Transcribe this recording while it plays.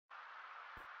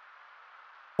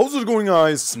How's it going,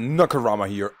 guys? Nakarama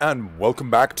here, and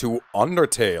welcome back to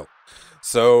Undertale.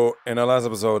 So, in the last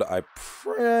episode, I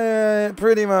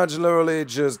pretty much literally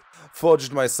just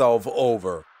fudged myself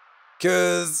over.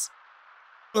 Cause,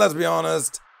 let's be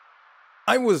honest,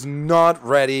 I was not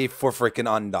ready for freaking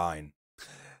Undyne.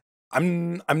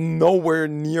 I'm nowhere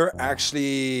near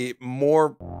actually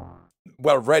more,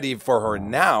 well, ready for her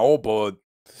now, but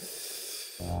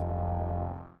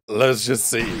let's just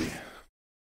see.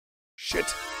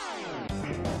 Shit.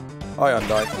 Hi,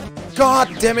 Undyne. God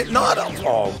damn it, not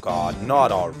oh god,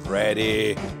 not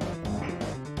already.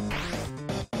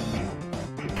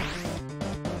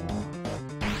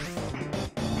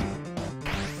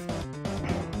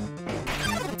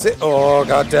 Oh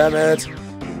god damn it.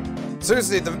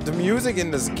 Seriously, the music in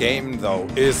this game though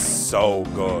is so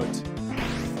good.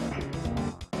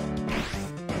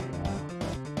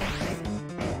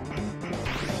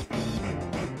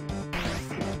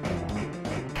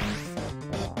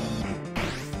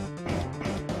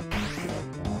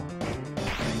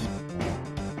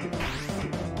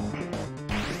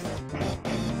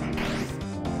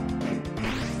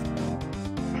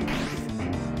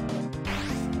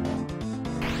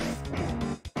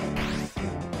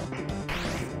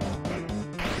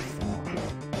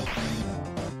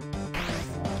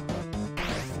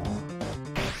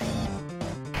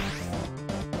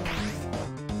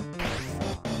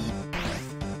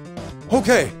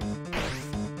 Okay.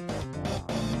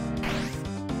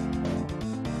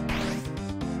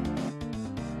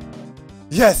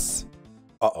 Yes.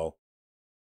 Uh-oh.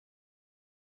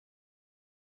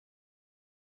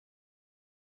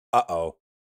 Uh-oh.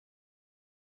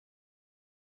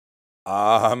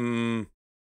 I'm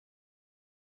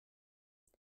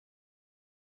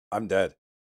dead.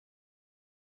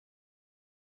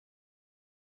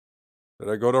 Did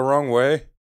I go the wrong way?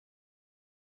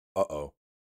 Uh-oh.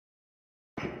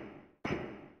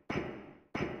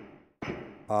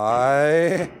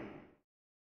 Hi.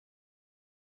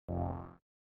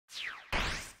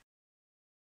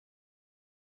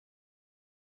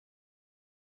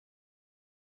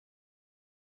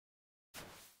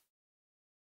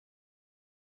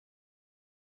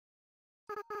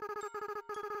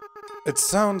 It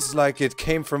sounds like it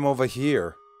came from over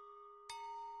here.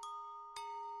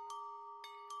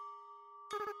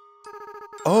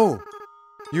 Oh,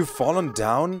 you've fallen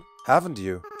down, haven't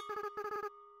you?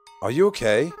 Are you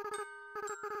okay?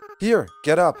 Here,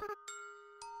 get up.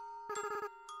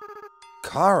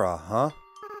 Kara, huh?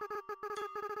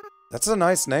 That's a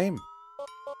nice name.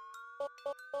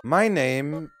 My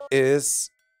name is...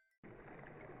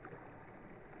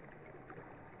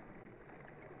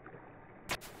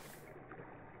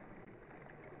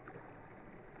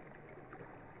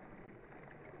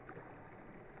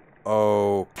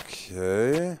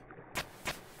 Okay...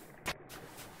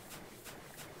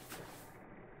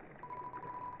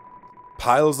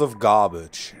 Piles of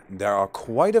garbage. There are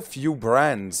quite a few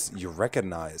brands you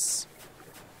recognize.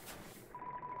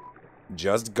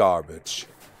 Just garbage.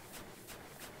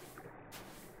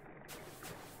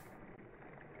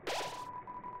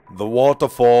 The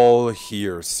waterfall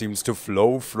here seems to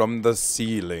flow from the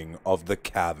ceiling of the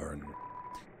cavern.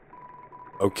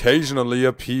 Occasionally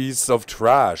a piece of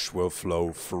trash will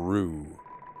flow through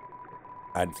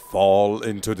and fall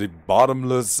into the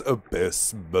bottomless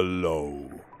abyss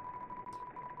below.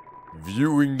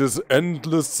 Viewing this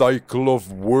endless cycle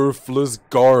of worthless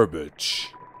garbage,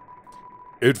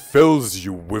 it fills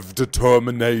you with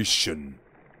determination.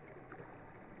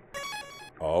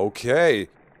 Okay,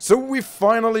 so we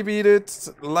finally beat it.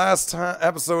 Last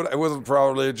episode I was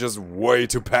probably just way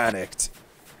too panicked.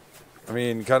 I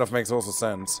mean, kind of makes also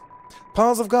sense.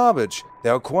 Piles of garbage.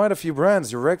 There are quite a few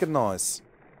brands you recognize.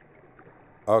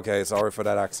 Okay, sorry for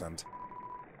that accent.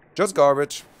 Just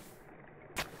garbage.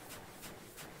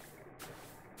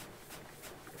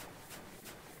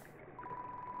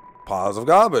 Piles of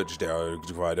garbage. There are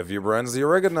quite a few brands you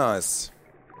recognize.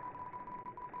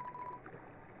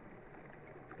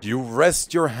 You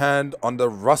rest your hand on the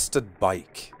rusted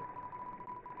bike.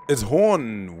 Its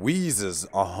horn wheezes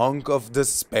a hunk of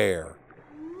despair.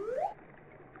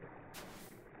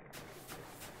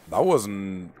 That was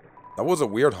a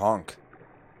weird honk.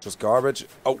 Just garbage.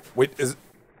 Oh, wait, is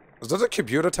that a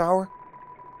computer tower?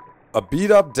 A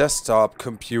beat up desktop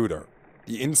computer.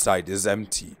 The inside is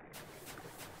empty.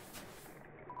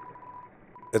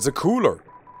 It's a cooler.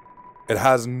 It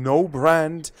has no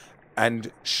brand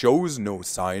and shows no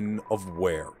sign of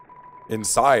wear.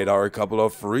 Inside are a couple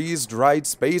of freeze-dried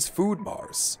space food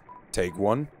bars. Take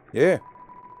one. Yeah.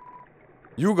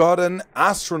 You got an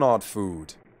astronaut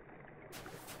food.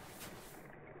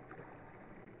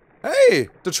 Hey,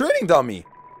 the trading dummy.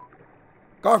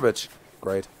 Garbage.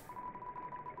 Great.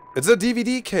 It's a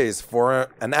DVD case for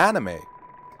an anime.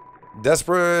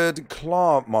 Desperate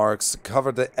claw marks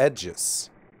cover the edges.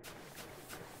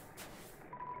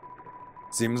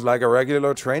 Seems like a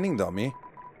regular training dummy.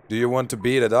 Do you want to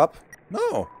beat it up?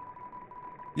 No.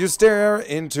 You stare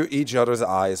into each other's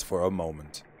eyes for a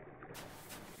moment.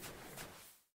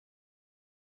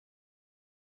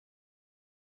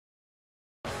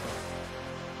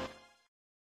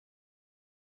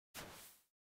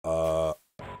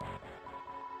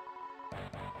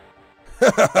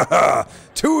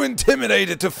 Too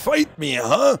intimidated to fight me,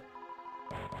 huh?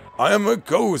 I am a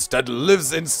ghost that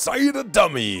lives inside a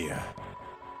dummy.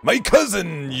 My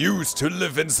cousin used to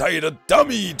live inside a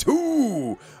dummy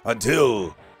too,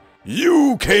 until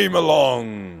you came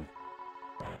along.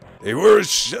 They were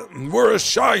a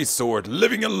shy sort,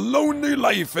 living a lonely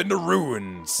life in the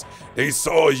ruins. They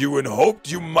saw you and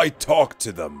hoped you might talk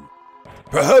to them.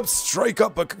 Perhaps strike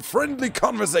up a friendly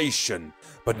conversation,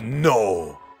 but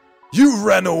no. You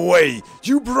ran away!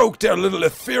 You broke their little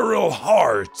ethereal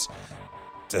heart!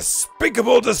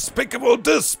 Despicable, despicable,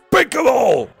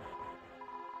 despicable!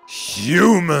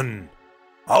 Human!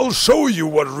 I'll show you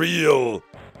what real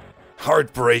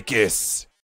heartbreak is.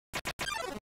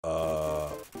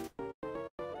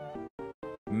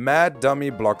 Mad dummy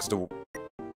blocks the...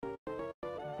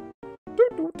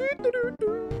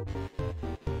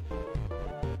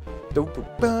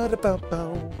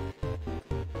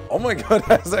 Oh my god,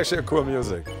 that's actually a cool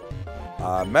music.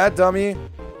 Mad dummy.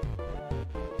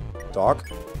 Talk.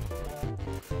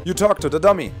 You talk to the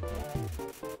dummy.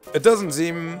 It doesn't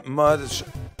seem much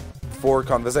for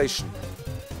conversation.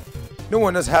 No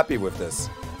one is happy with this.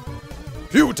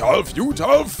 Futile,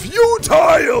 futile,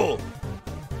 futile!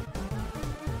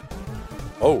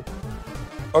 Oh.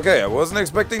 Okay, I wasn't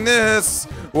expecting this.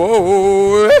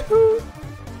 Whoa.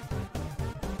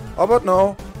 How about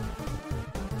no?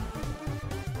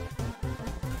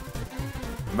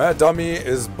 Mad Dummy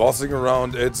is bossing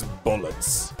around its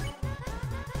bullets.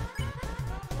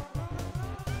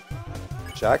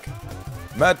 Check.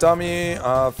 Mad Dummy,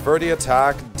 30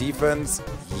 attack, defense,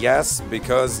 yes,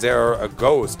 because they're a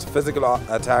ghost. Physical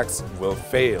attacks will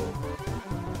fail.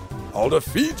 I'll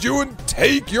defeat you and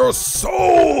take your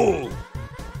soul!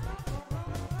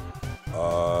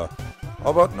 How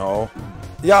about no?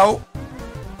 Yow!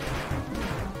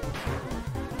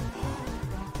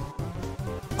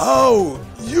 Oh,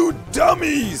 you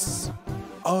dummies!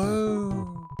 Oh.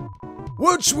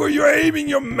 Which were you aiming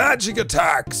your magic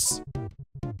attacks?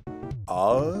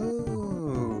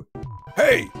 Oh.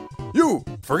 Hey, you!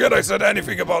 Forget I said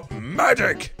anything about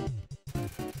magic!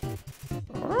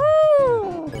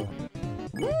 Oh.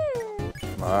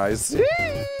 I see!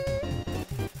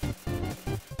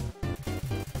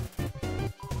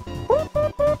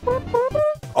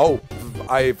 Oh,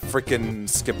 I freaking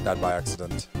skipped that by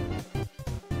accident.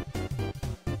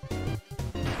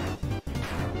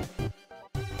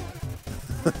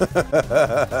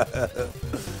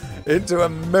 Into a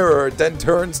mirror, then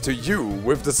turns to you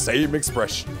with the same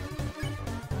expression.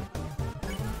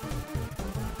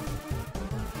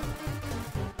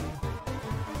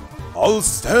 I'll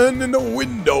stand in the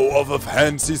window of a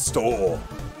fancy store.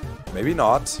 Maybe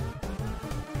not.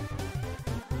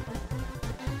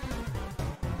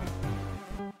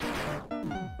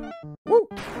 Woo!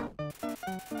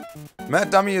 Mad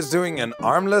Dummy is doing an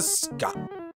armless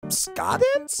ska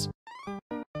dance?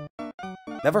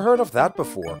 Never heard of that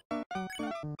before.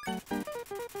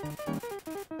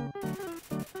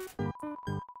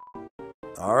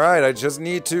 Alright, I just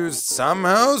need to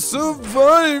somehow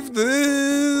survive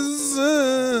this.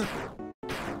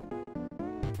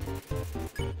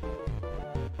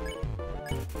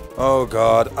 Oh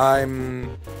god,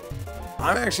 I'm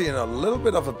actually in a little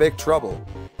bit of a big trouble.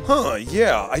 Huh,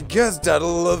 yeah, I guess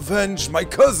that'll avenge my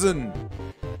cousin.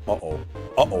 Uh-oh,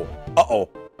 uh-oh, uh-oh.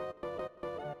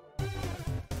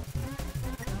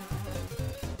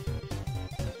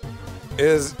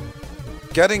 Is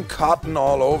getting cotton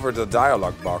all over the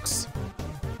dialogue box.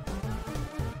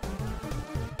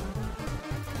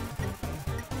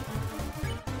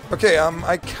 Okay,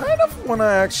 I kind of want to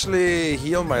actually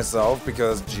heal myself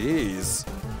because, jeez.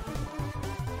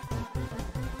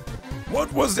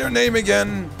 What was their name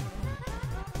again?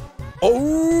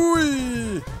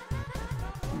 Oh!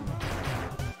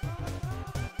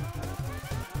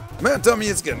 Mad Dummy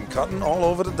is getting cotton all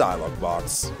over the dialogue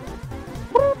box.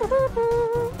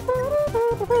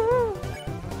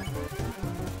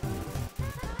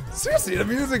 Seriously, the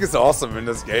music is awesome in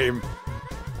this game.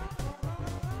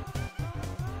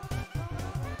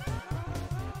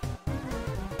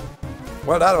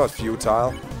 Well, that was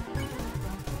futile.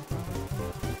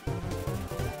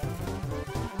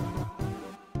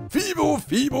 Feeble,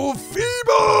 feeble,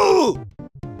 feeble!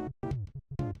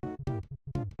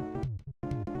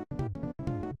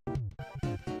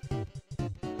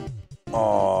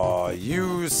 Aw,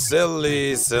 you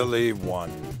silly, silly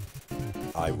one.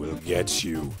 I will get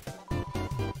you.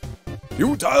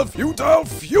 Futile, futile,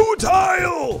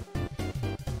 futile!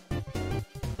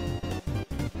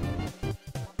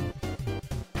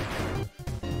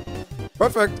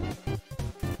 Perfect.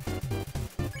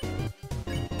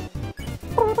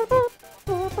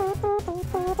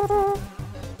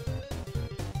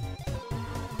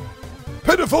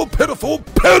 Pitiful, pitiful,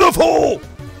 pitiful!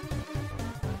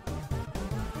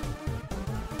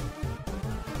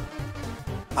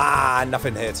 Ah,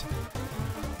 nothing hit.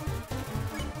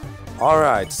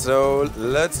 Alright, so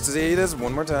let's see this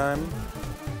one more time.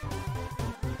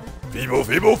 Feeble,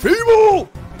 feeble, feeble!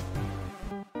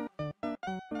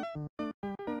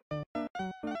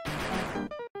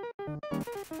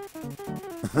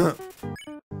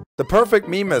 The perfect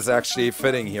meme is actually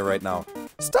fitting here right now.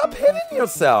 Stop hitting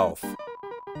yourself!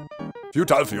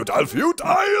 Futile, futile,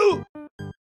 futile!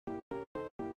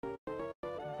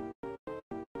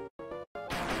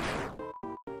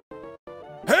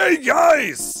 Hey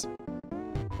guys!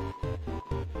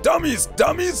 Dummies,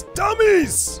 dummies,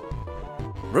 dummies!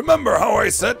 Remember how I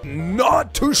said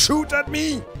not to shoot at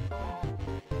me?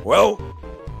 Well,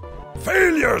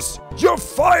 failures! You're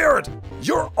fired!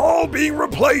 You're all being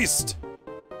replaced!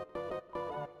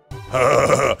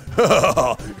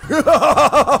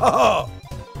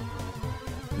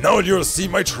 Now you'll see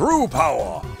my true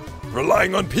power!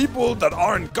 Relying on people that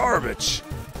aren't garbage!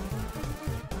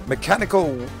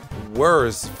 Mechanical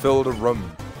whirs fill the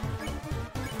room.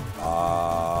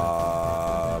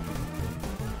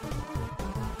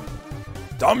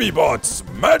 Dummy bots,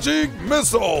 magic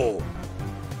missile!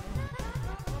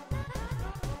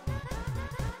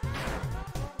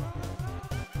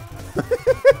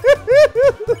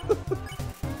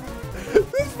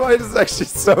 This fight is actually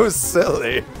so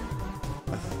silly.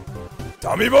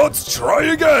 Dummy bots, try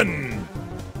again!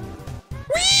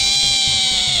 Whee!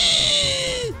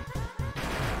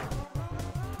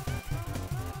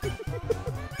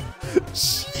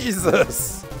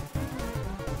 Jesus!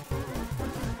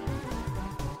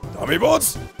 Dummy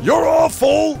bots, you're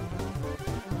awful!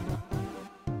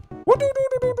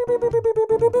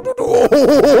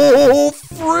 Oh,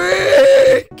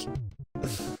 frick!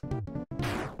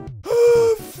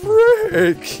 Oh,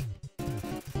 frick!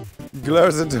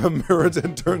 Glares into a mirror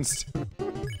and turns to...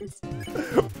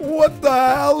 What the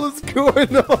hell is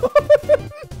going on?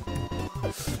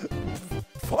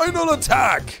 Final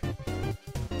attack!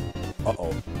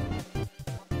 Uh-oh.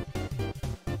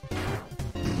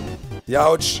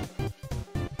 Youch!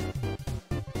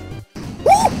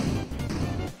 Woo!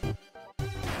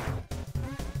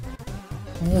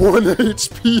 1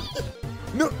 HP?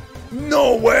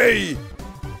 No way!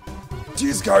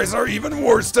 These guys are even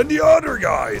worse than the other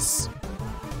guys!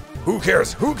 Who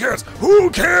cares? Who cares?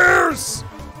 Who cares?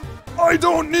 I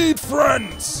don't need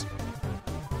friends!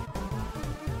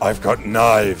 I've got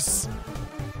knives.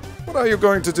 What are you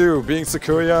going to do, being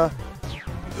Sakuya?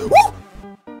 Woo!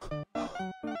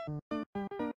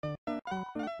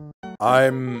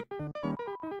 I'm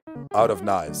out of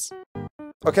knives.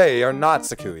 Okay, you're not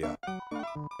Sakuya.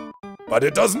 But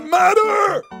it doesn't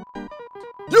matter!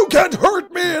 You can't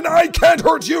hurt me and I can't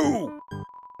hurt you!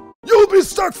 You'll be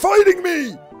stuck fighting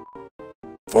me!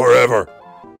 Forever!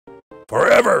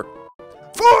 Forever!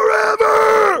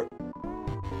 Forever!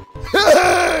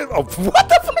 Oh, what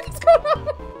the fuck is going on?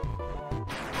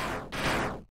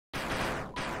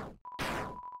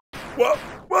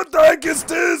 What the heck is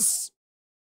this?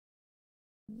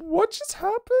 What just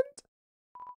happened?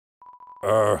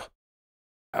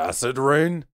 Acid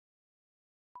rain?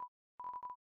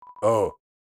 Oh,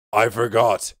 I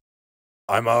forgot.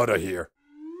 I'm out of here.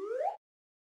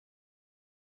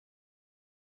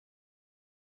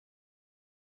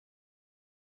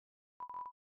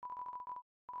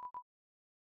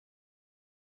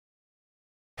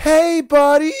 Hey,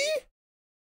 buddy!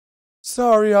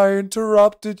 Sorry I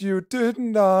interrupted you,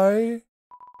 didn't I?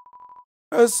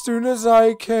 As soon as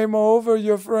I came over,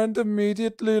 your friend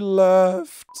immediately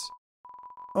left.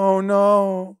 Oh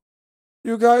no.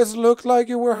 You guys looked like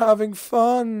you were having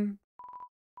fun.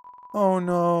 Oh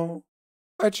no.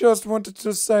 I just wanted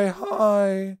to say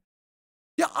hi.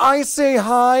 Yeah, I say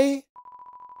hi.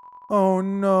 Oh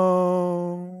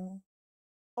no.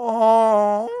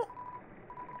 Oh.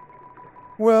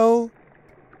 Well,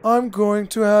 I'm going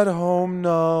to head home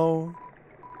now.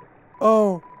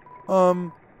 Oh,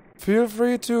 feel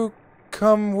free to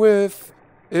come with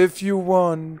if you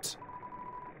want.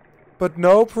 But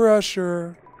no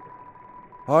pressure.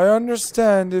 I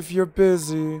understand if you're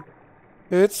busy.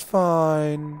 It's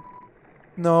fine.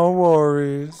 No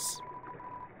worries.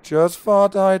 Just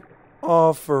thought I'd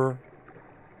offer.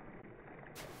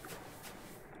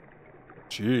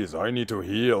 Jeez, I need to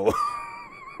heal.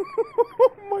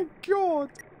 Oh my god.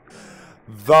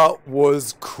 That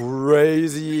was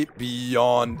crazy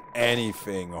beyond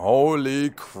anything. Holy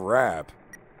crap.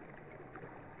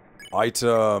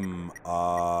 Item,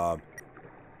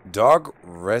 dog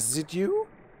residue?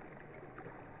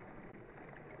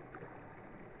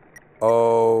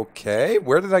 Okay,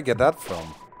 where did I get that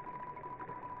from?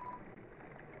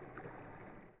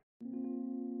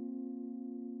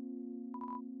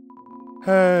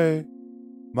 Hey,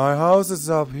 my house is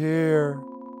up here.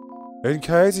 In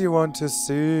case you want to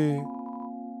see.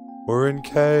 Or in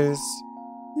case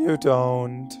you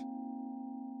don't.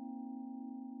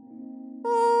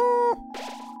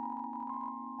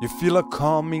 You feel a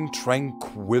calming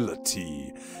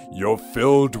tranquility. You're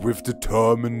filled with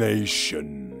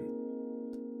determination.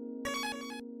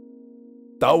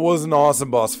 That was an awesome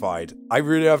boss fight. I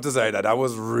really have to say that. That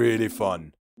was really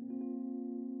fun.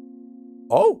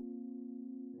 Oh.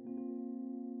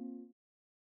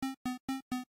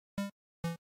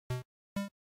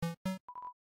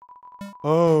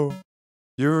 Oh,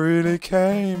 you really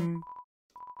came.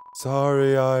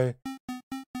 Sorry, I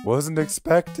wasn't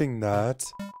expecting that.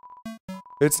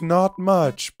 It's not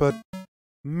much, but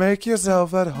make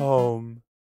yourself at home.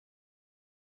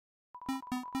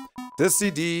 This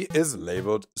CD is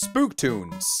labeled Spook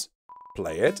Tunes.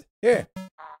 Play it here.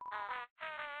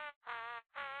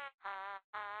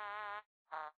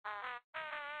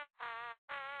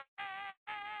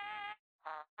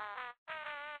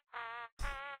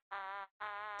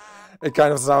 It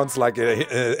kind of sounds like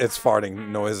it's farting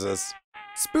noises.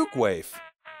 Spook Wave.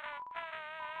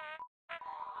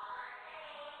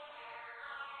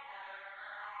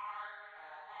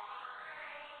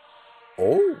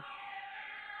 Oh.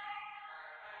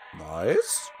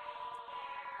 Nice.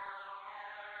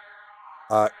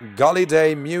 Golly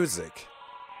Day music.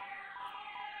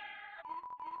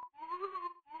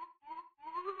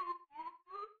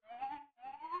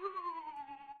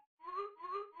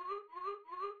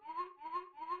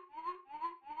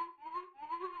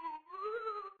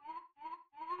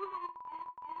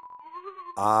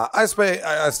 I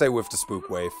stay with the Spook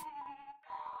Wave.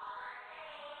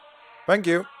 Thank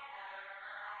you.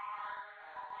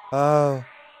 Oh,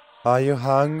 are you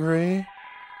hungry?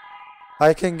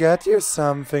 I can get you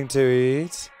something to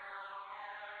eat.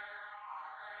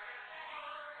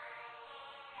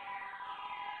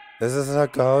 This is a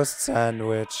ghost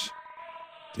sandwich.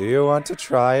 Do you want to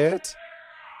try it?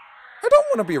 I don't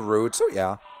want to be rude, so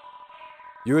yeah.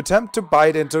 You attempt to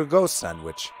bite into a ghost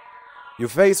sandwich. You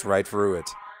face right through it.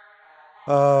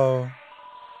 Oh,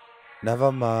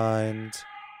 never mind.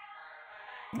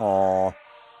 Aw,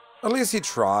 at least he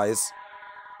tries.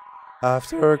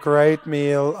 After a great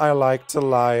meal, I like to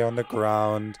lie on the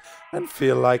ground and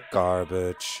feel like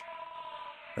garbage.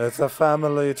 It's a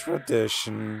family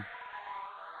tradition.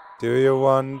 Do you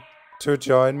want to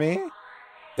join me?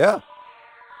 Yeah.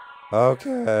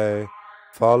 Okay,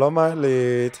 follow my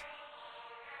lead.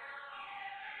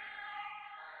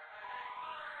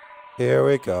 Here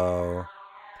we go.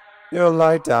 You'll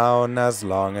lie down as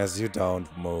long as you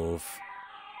don't move.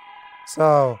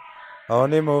 So,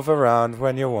 only move around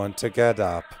when you want to get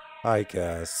up, I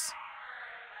guess.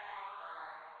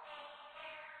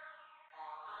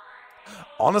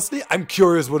 Honestly, I'm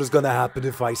curious what is gonna happen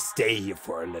if I stay here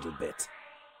for a little bit.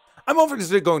 I'm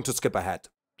obviously going to skip ahead,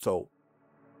 so...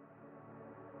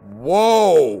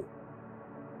 Whoa!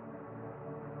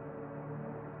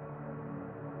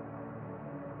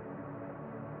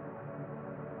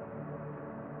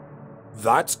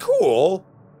 That's cool.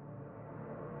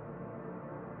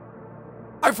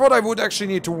 I thought I would actually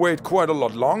need to wait quite a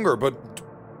lot longer, but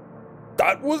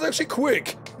that was actually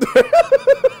quick.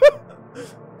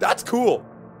 That's cool.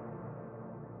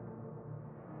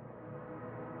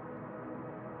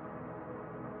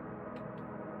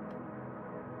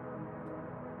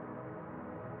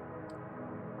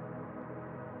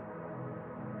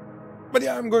 But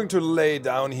yeah, I'm going to lay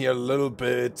down here a little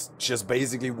bit, just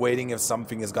basically waiting if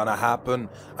something is gonna happen.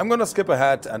 I'm gonna skip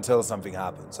ahead until something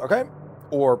happens, okay?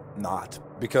 Or not,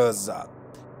 because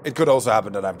it could also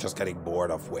happen that I'm just getting bored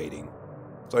of waiting.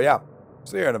 So yeah,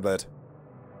 see you in a bit.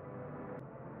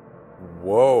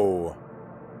 Whoa.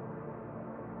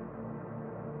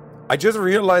 I just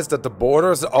realized that the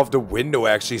borders of the window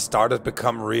actually started to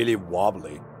become really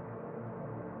wobbly.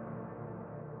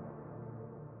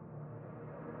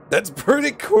 That's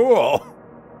pretty cool.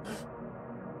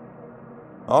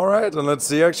 Alright, and let's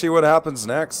see actually what happens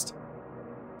next.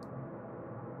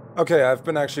 Okay, I've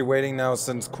been actually waiting now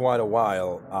since quite a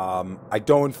while. I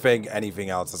don't think anything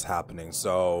else is happening,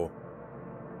 so...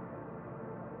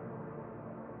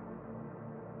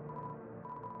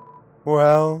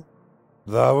 Well,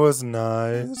 that was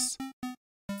nice.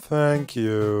 Thank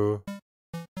you.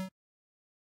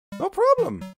 No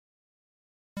problem.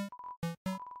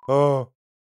 Oh,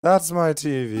 that's my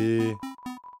TV.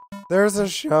 There's a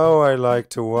show I like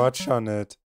to watch on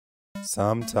it.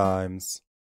 Sometimes.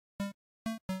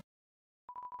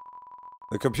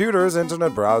 The computer's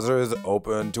internet browser is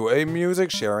open to a music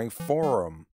sharing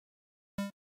forum.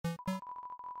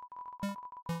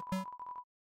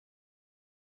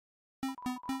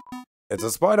 It's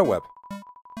a spider web.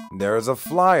 There's a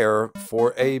flyer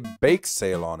for a bake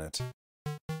sale on it.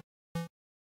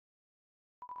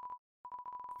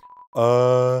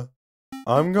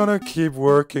 I'm gonna keep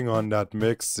working on that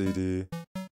mix CD.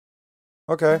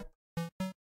 Okay.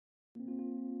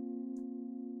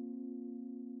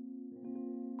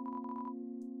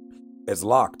 It's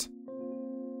locked.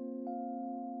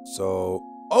 So...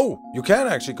 Oh! You can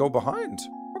actually go behind.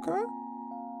 Okay.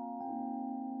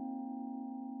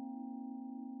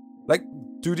 Like,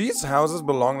 do these houses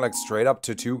belong like straight up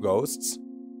to two ghosts?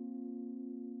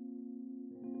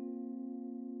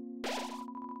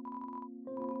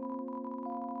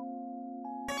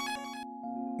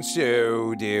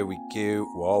 So, there we go.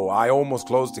 Whoa, I almost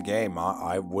closed the game.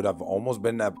 I would have almost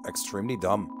been extremely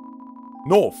dumb.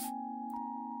 North.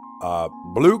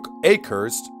 Bluke,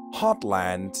 Acres,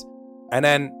 Hotland, and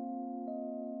then...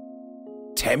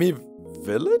 Temi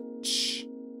Village?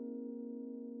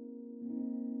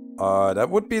 That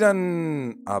would be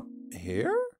then up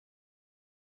here?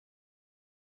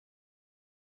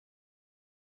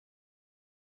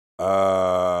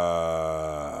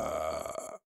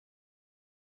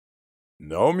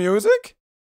 No music?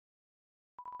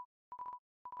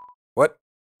 What?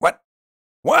 What?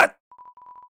 What?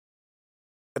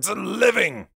 It's a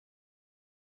living!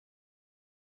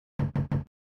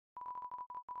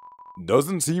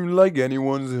 Doesn't seem like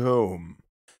anyone's home.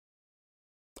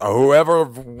 Whoever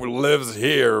lives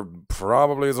here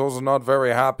probably is also not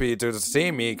very happy to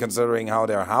see me, considering how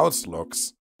their house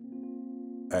looks.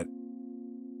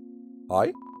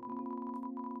 Hi?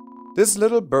 This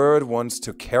little bird wants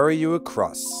to carry you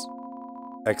across.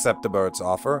 Accept the bird's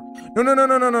offer.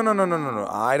 No.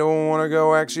 I don't want to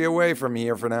go actually away from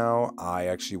here for now. I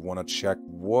actually want to check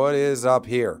what is up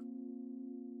here.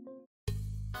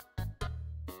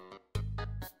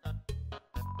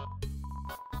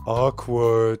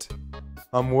 Awkward.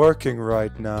 I'm working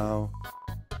right now.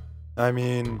 I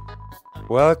mean,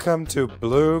 welcome to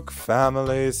Bluke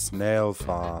Family Snail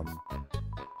Farm.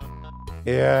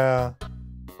 Yeah,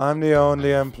 I'm the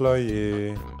only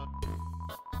employee.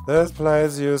 This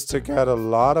place used to get a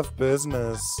lot of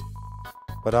business,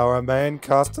 but our main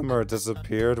customer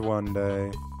disappeared one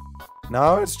day.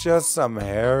 Now it's just some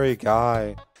hairy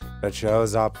guy that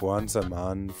shows up once a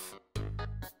month.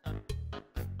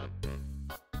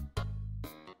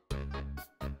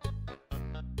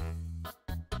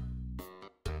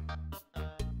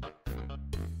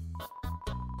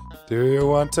 Do you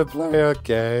want to play a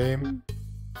game?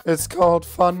 It's called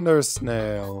Thunder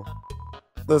Snail.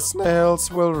 The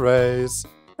snails will race,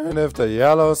 and if the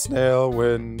yellow snail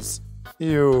wins,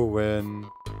 you win.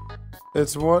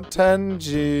 It's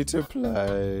 10G to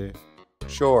play.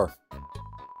 Sure.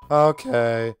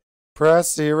 Okay.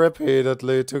 Press Z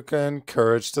repeatedly to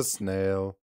encourage the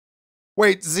snail.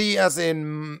 Wait, Z as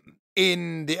in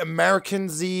the American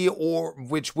Z, or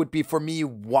which would be for me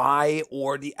Y,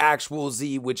 or the actual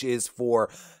Z, which is for,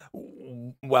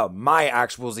 well, my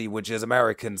actual Z, which is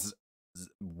American's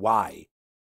Y.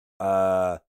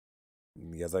 Guess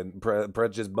I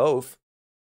press just both.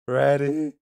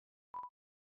 Ready?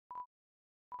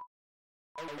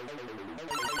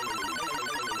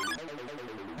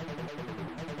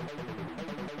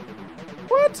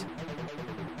 What?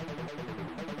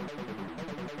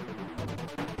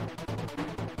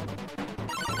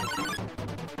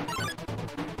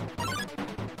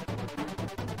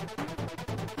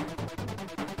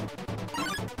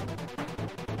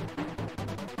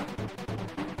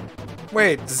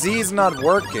 Wait, Z's not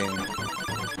working.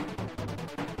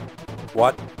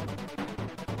 What?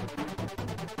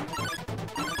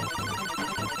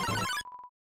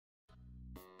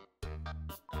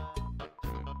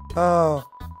 Oh,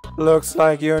 looks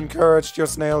like you encouraged your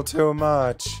snail too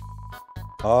much.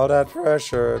 All that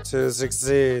pressure to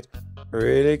succeed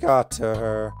really got to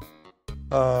her.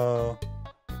 Oh.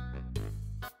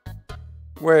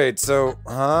 Wait, so,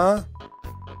 huh?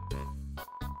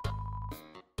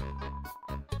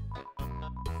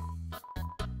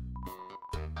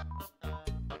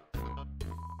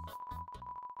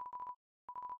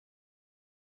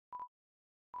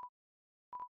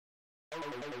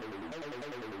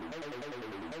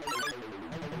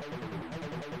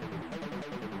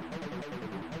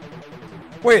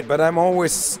 Wait, but I'm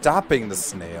always stopping the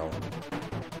snail.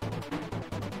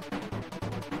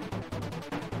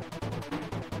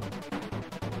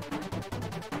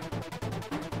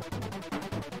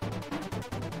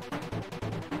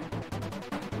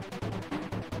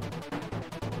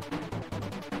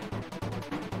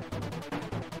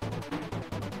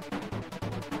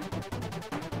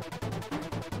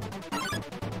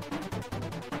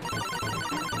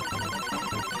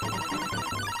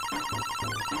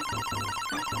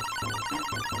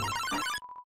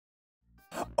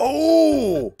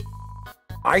 Oh!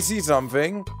 I see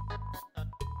something.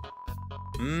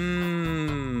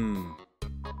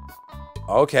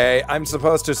 Okay, I'm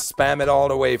supposed to spam it all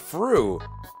the way through.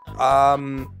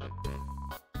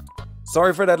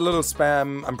 Sorry for that little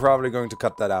spam. I'm probably going to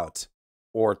cut that out.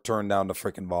 Or turn down the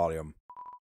freaking volume.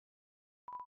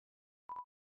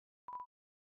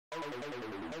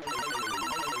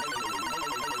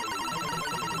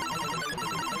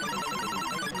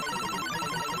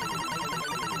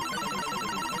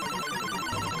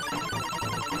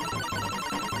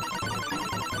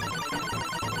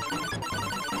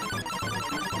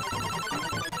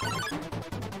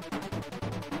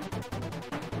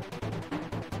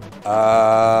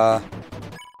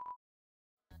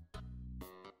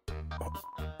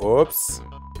 Oops.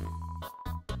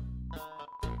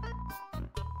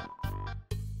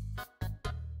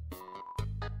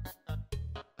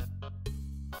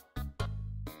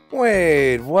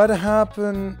 Wait, what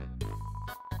happened?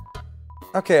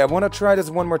 Okay, I want to try this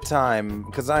one more time,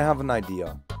 because I have an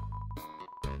idea.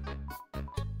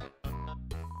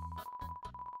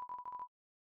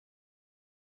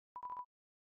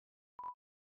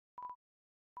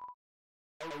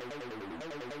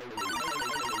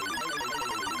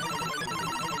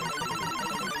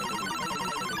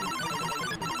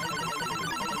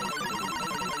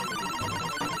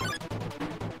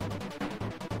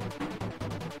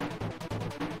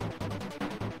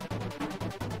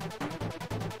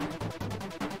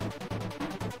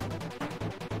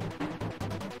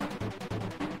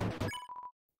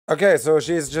 Okay, so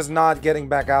she's just not getting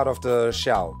back out of the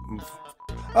shell.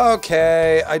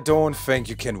 Okay, I don't think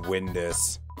you can win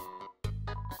this.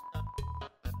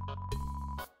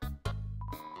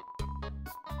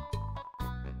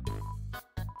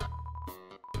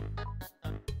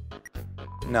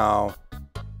 No.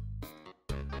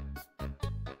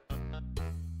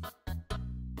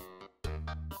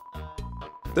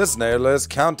 This snail is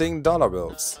counting dollar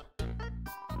bills.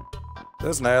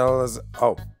 This snail is...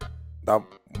 Oh, that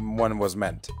one was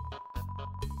meant.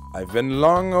 I've been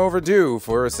long overdue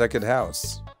for a second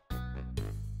house.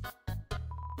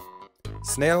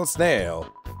 Snail,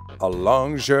 snail, a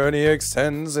long journey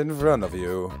extends in front of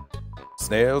you.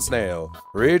 Snail, snail,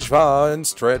 reach far and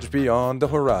stretch beyond the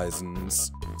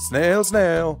horizons. Snail,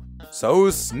 snail,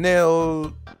 so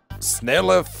snail,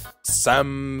 snaileth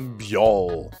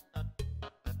Sambiol.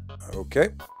 Okay,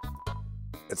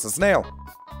 it's a snail.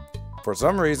 For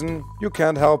some reason, you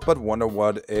can't help but wonder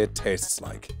what it tastes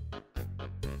like.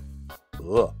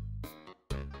 Ugh.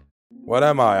 What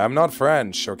am I? I'm not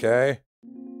French, okay?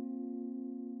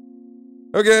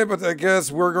 Okay, but I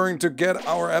guess we're going to get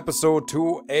our episode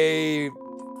to a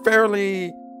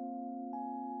fairly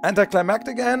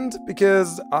anticlimactic end,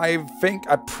 because I think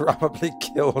I probably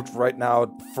killed right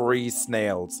now 3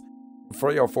 snails.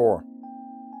 3 or 4.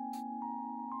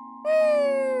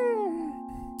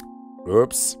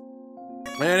 Oops.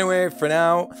 Anyway, for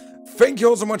now, thank you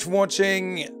all so much for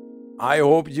watching. I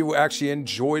hope you actually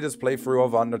enjoyed this playthrough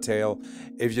of Undertale.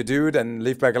 If you do, then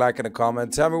leave back a like and a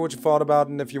comment. Tell me what you thought about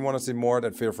it, and if you want to see more,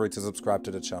 then feel free to subscribe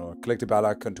to the channel. Click the bell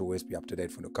icon to always be up to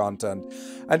date for new content.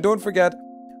 And don't forget,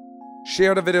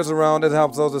 share the videos around. It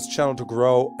helps out this channel to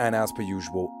grow. And as per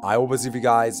usual, I will see you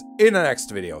guys in the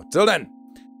next video. Till then,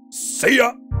 see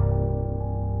ya!